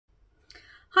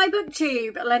Hi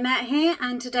BookTube, Lynette here,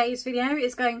 and today's video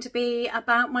is going to be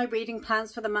about my reading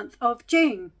plans for the month of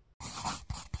June.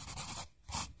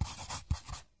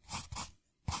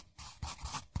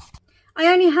 I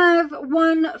only have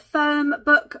one firm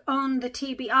book on the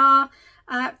TBR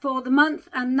for the month,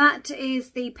 and that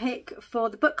is the pick for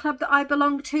the book club that I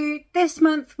belong to. This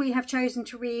month we have chosen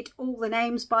to read All the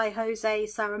Names by Jose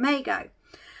Saramago.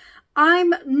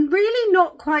 I'm really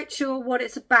not quite sure what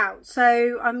it's about,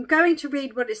 so I'm going to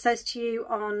read what it says to you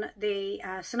on the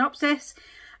synopsis.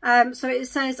 So it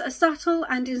says, a subtle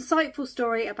and insightful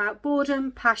story about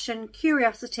boredom, passion,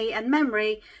 curiosity and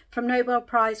memory from Nobel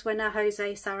Prize winner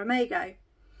Jose Saramago.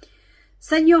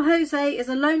 Senor Jose is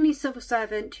a lonely civil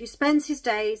servant who spends his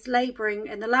days labouring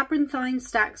in the labyrinthine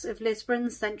stacks of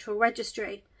Lisbon's central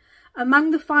registry.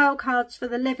 Among the file cards for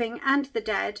the living and the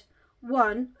dead,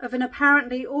 one, of an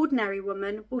apparently ordinary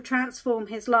woman, will transform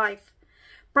his life.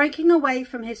 Breaking away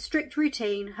from his strict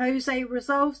routine, Jose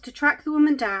resolves to track the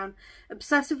woman down,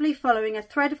 obsessively following a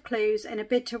thread of clues in a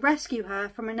bid to rescue her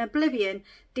from an oblivion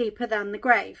deeper than the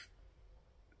grave.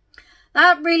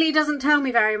 That really doesn't tell me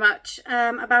very much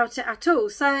about it at all.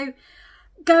 So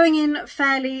going in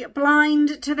fairly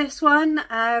blind to this one,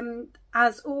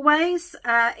 as always,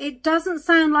 it doesn't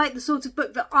sound like the sort of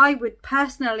book that I would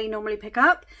personally normally pick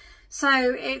up.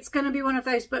 So it's going to be one of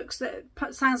those books that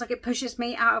sounds like it pushes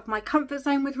me out of my comfort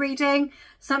zone with reading,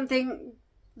 something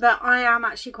that I am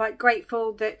actually quite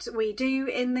grateful that we do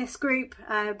in this group,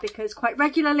 because quite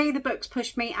regularly the books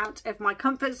push me out of my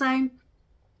comfort zone.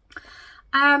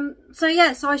 So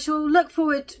I shall look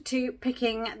forward to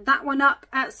picking that one up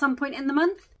at some point in the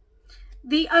month.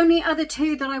 The only other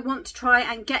two that I want to try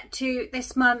and get to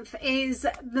this month is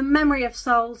The Memory of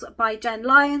Souls by Jenn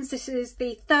Lyons. This is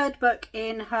the third book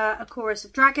in her A Chorus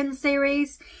of Dragons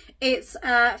series. It's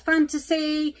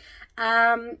fantasy,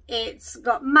 it's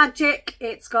got magic,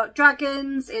 it's got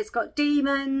dragons, it's got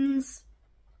demons.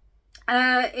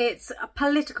 It's a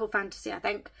political fantasy, I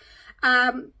think.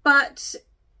 But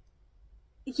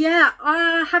yeah,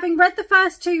 having read the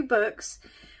first two books,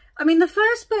 I mean, the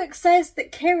first book says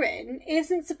that Kirin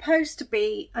isn't supposed to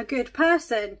be a good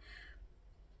person.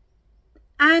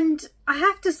 And I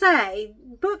have to say,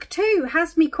 book two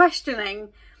has me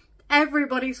questioning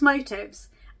everybody's motives,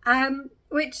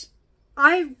 which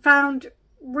I found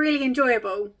really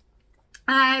enjoyable.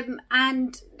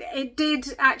 And it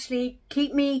did actually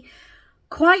keep me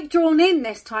quite drawn in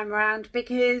this time around,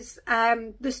 because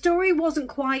the story wasn't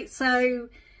quite so...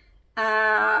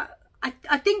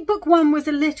 I think book one was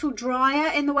a little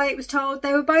drier in the way it was told.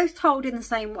 They were both told in the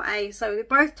same way. So it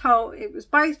was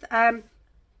both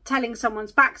telling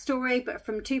someone's backstory, but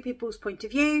from two people's point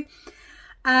of view.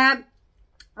 But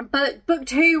book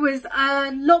two was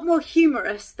a lot more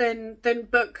humorous than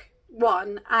book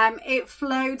one. It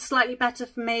flowed slightly better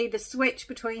for me. The switch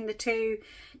between the two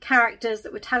characters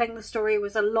that were telling the story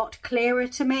was a lot clearer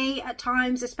to me at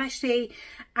times, especially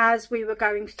as we were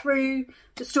going through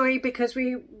the story, because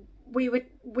we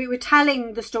were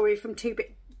telling the story from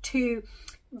two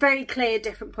very clear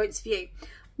different points of view.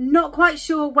 Not quite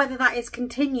sure whether that is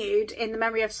continued in The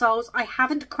Memory of Souls. I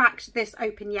haven't cracked this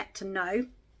open yet to know.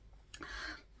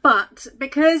 But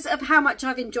because of how much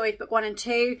I've enjoyed book one and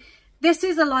two, this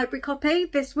is a library copy.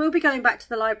 This will be going back to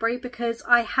the library because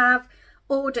I have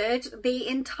ordered the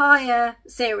entire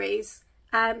series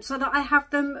so that I have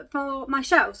them for my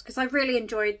shelves, because I've really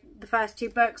enjoyed the first two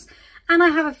books. And I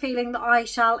have a feeling that I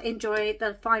shall enjoy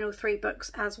the final three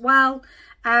books as well.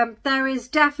 There is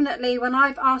definitely, when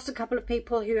I've asked a couple of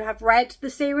people who have read the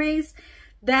series,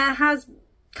 there has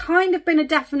kind of been a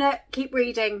definite keep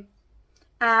reading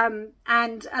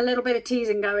and a little bit of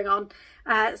teasing going on.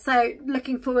 So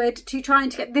looking forward to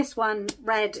trying to get this one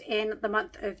read in the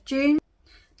month of June.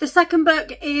 The second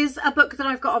book is a book that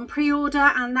I've got on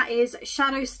pre-order, and that is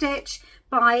Shadow Stitch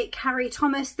by Carrie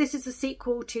Thomas. This is a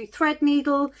sequel to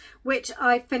Threadneedle, which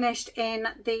I finished in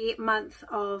the month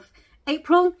of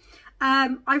April.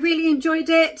 I really enjoyed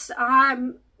it.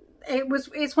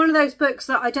 It's one of those books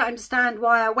that I don't understand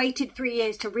why I waited 3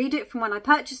 years to read it from when I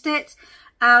purchased it,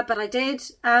 but I did.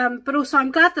 But also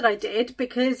I'm glad that I did,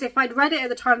 because if I'd read it at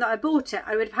the time that I bought it,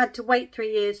 I would have had to wait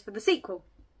 3 years for the sequel.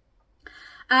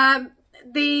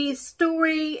 The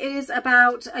story is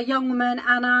about a young woman,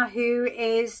 Anna,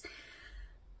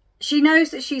 she knows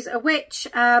that she's a witch,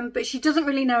 but she doesn't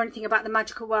really know anything about the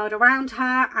magical world around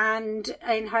her. And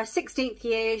in her 16th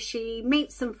year, she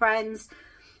meets some friends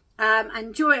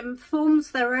and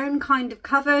forms their own kind of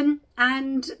coven,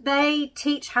 and they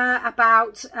teach her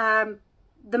about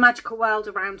the magical world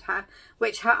around her,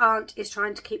 which her aunt is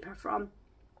trying to keep her from.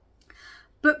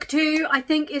 Book 2, I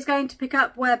think, is going to pick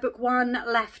up where book 1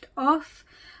 left off.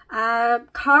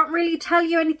 Can't really tell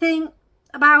you anything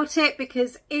about it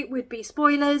because it would be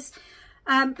spoilers.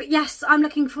 But yes, I'm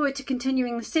looking forward to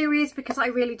continuing the series because I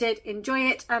really did enjoy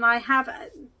it, and I have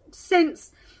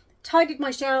since tidied my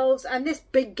shelves, and this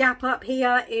big gap up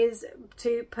here is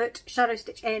to put Shadow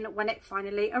Stitch in when it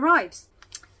finally arrives.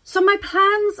 So my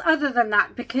plans other than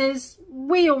that, because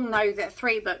we all know that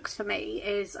 3 books for me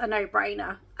is a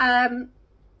no-brainer.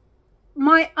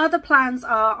 My other plans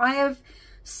are, I have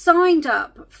signed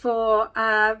up for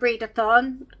a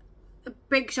readathon.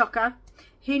 Big shocker.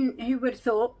 Who would have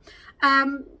thought?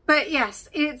 But yes,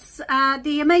 it's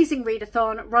the Amazing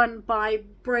Readathon run by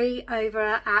Brie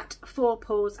over at Four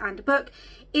Paws and a Book.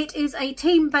 It is a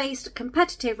team-based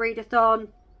competitive readathon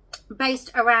based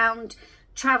around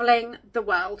travelling the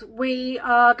world. We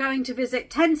are going to visit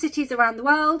 10 cities around the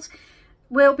world.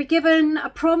 We'll be given a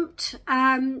prompt.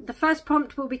 The first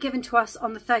prompt will be given to us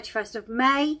on the 31st of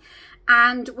May,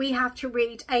 and we have to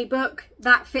read a book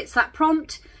that fits that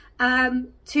prompt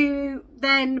to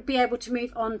then be able to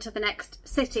move on to the next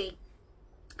city.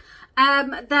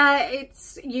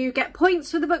 You get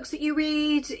points for the books that you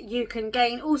read. You can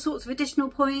gain all sorts of additional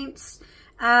points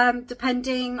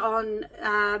depending on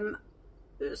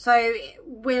so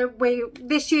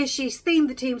this year she's themed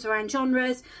the teams around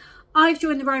genres. I've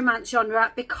joined the romance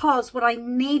genre because what I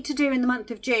need to do in the month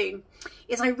of June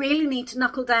is I really need to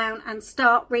knuckle down and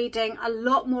start reading a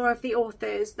lot more of the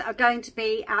authors that are going to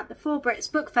be at the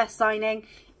 4Brits Book Fest signing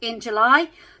in July,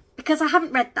 because I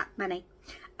haven't read that many.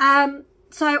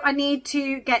 So I need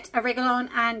to get a wriggle on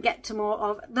and get to more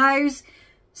of those.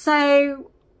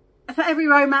 So for every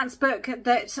romance book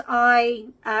that I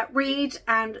read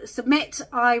and submit,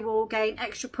 I will gain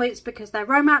extra points because they're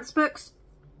romance books.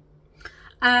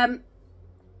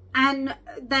 And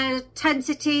there are 10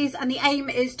 cities, and the aim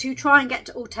is to try and get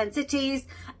to all 10 cities,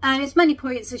 earn as many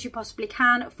points as you possibly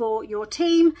can for your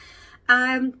team,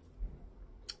 and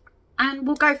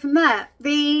we'll go from there.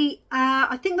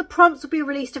 I think the prompts will be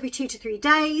released every 2 to 3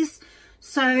 days,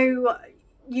 so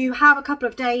you have a couple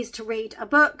of days to read a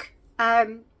book.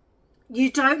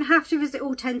 You don't have to visit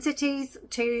all 10 cities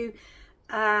to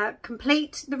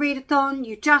complete the readathon.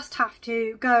 You just have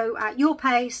to go at your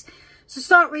pace. So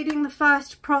start reading the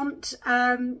first prompt.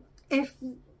 If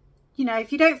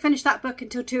you don't finish that book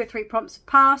until 2 or 3 prompts have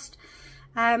passed,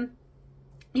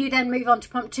 you then move on to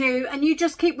prompt 2, and you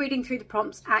just keep reading through the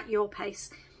prompts at your pace.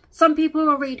 Some people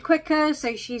will read quicker,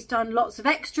 so she's done lots of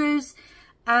extras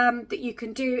that you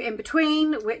can do in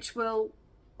between, which will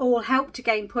all help to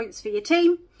gain points for your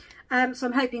team. So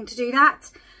I'm hoping to do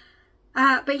that.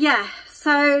 But yeah,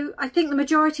 so I think the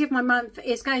majority of my month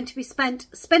is going to be spent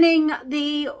spinning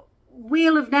the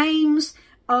wheel of names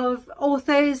of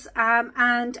authors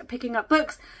and picking up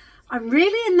books. I'm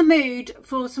really in the mood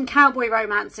for some cowboy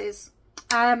romances,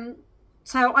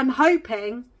 so I'm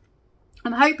hoping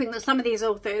that some of these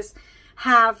authors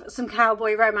have some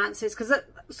cowboy romances, because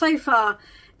so far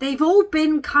they've all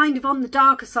been kind of on the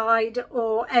darker side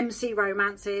or MC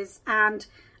romances, and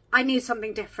I need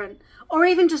something different, or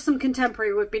even just some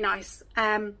contemporary would be nice.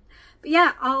 But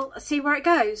yeah, I'll see where it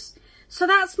goes. So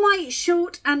that's my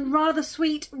short and rather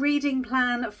sweet reading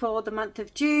plan for the month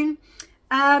of June.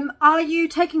 Are you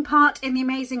taking part in the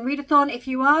Amazing Readathon? If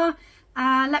you are,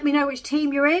 let me know which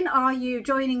team you're in. Are you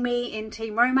joining me in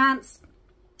Team Romance?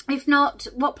 If not,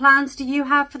 what plans do you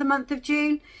have for the month of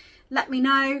June? Let me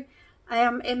know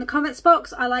in the comments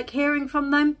box. I like hearing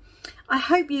from them. I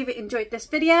hope you've enjoyed this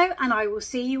video, and I will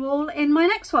see you all in my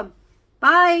next one.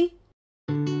 Bye!